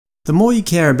The more you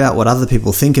care about what other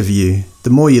people think of you, the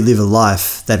more you live a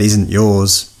life that isn't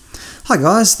yours. Hi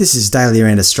guys, this is Daily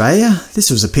Rant Australia.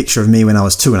 This was a picture of me when I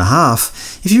was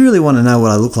 2.5. If you really want to know what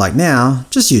I look like now,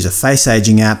 just use a face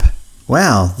aging app.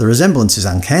 Wow, the resemblance is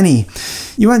uncanny.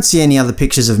 You won't see any other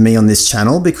pictures of me on this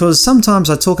channel because sometimes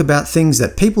I talk about things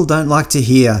that people don't like to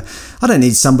hear. I don't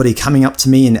need somebody coming up to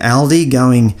me in Aldi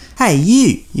going, "Hey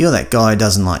you're that guy who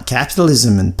doesn't like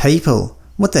capitalism and people.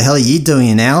 What the hell are you doing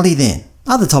in Aldi then?"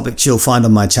 Other topics you'll find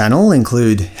on my channel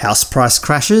include house price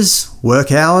crashes,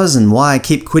 work hours and why I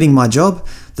keep quitting my job,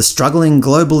 the struggling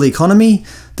global economy,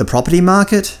 the property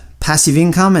market, passive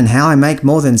income and how I make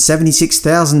more than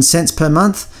 76,000 cents per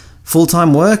month,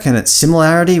 full-time work and its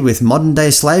similarity with modern-day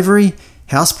slavery,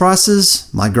 house prices,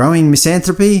 my growing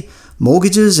misanthropy,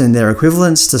 mortgages and their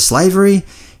equivalents to slavery,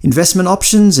 investment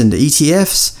options and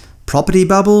ETFs, property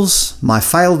bubbles, my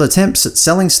failed attempts at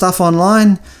selling stuff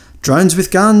online, drones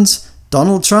with guns,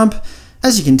 Donald Trump.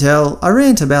 As you can tell, I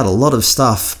rant about a lot of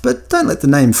stuff, but don't let the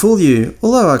name fool you.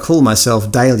 Although I call myself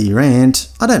Daily Rant,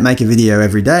 I don't make a video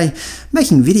every day.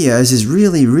 Making videos is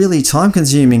really time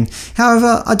consuming.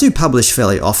 However, I do publish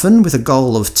fairly often with a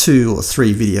goal of 2 or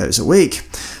 3 videos a week.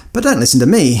 But don't listen to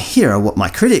me, here are what my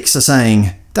critics are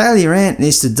saying. Daily Rant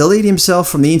needs to delete himself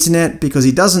from the internet because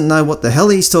he doesn't know what the hell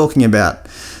he's talking about.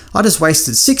 I just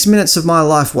wasted 6 minutes of my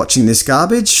life watching this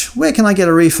garbage. Where can I get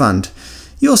a refund?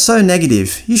 You're so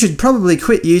negative. You should probably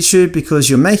quit YouTube because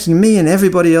you're making me and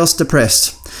everybody else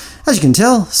depressed. As you can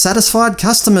tell, satisfied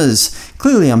customers.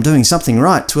 Clearly I'm doing something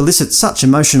right to elicit such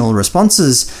emotional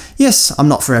responses. Yes, I'm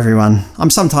not for everyone. I'm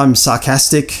sometimes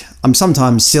sarcastic. I'm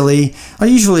sometimes silly. I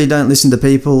usually don't listen to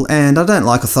people and I don't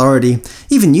like authority.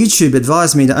 Even YouTube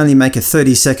advised me to only make a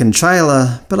 30-second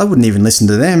trailer, but I wouldn't even listen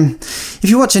to them. If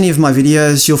you watch any of my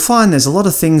videos, you'll find there's a lot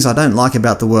of things I don't like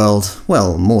about the world.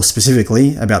 Well, more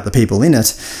specifically, about the people in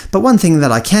it. But one thing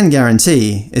that I can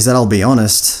guarantee is that I'll be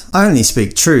honest. I only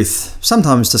speak truth,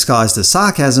 sometimes disguised as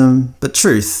sarcasm, but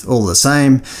truth all the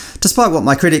same. Despite what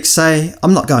my critics say,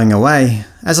 I'm not going away.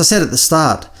 As I said at the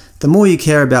start, the more you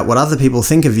care about what other people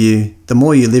think of you, the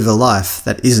more you live a life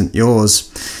that isn't yours.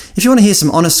 If you want to hear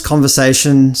some honest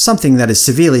conversation, something that is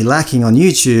severely lacking on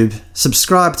YouTube,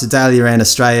 subscribe to Daily Rant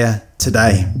Australia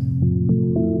today.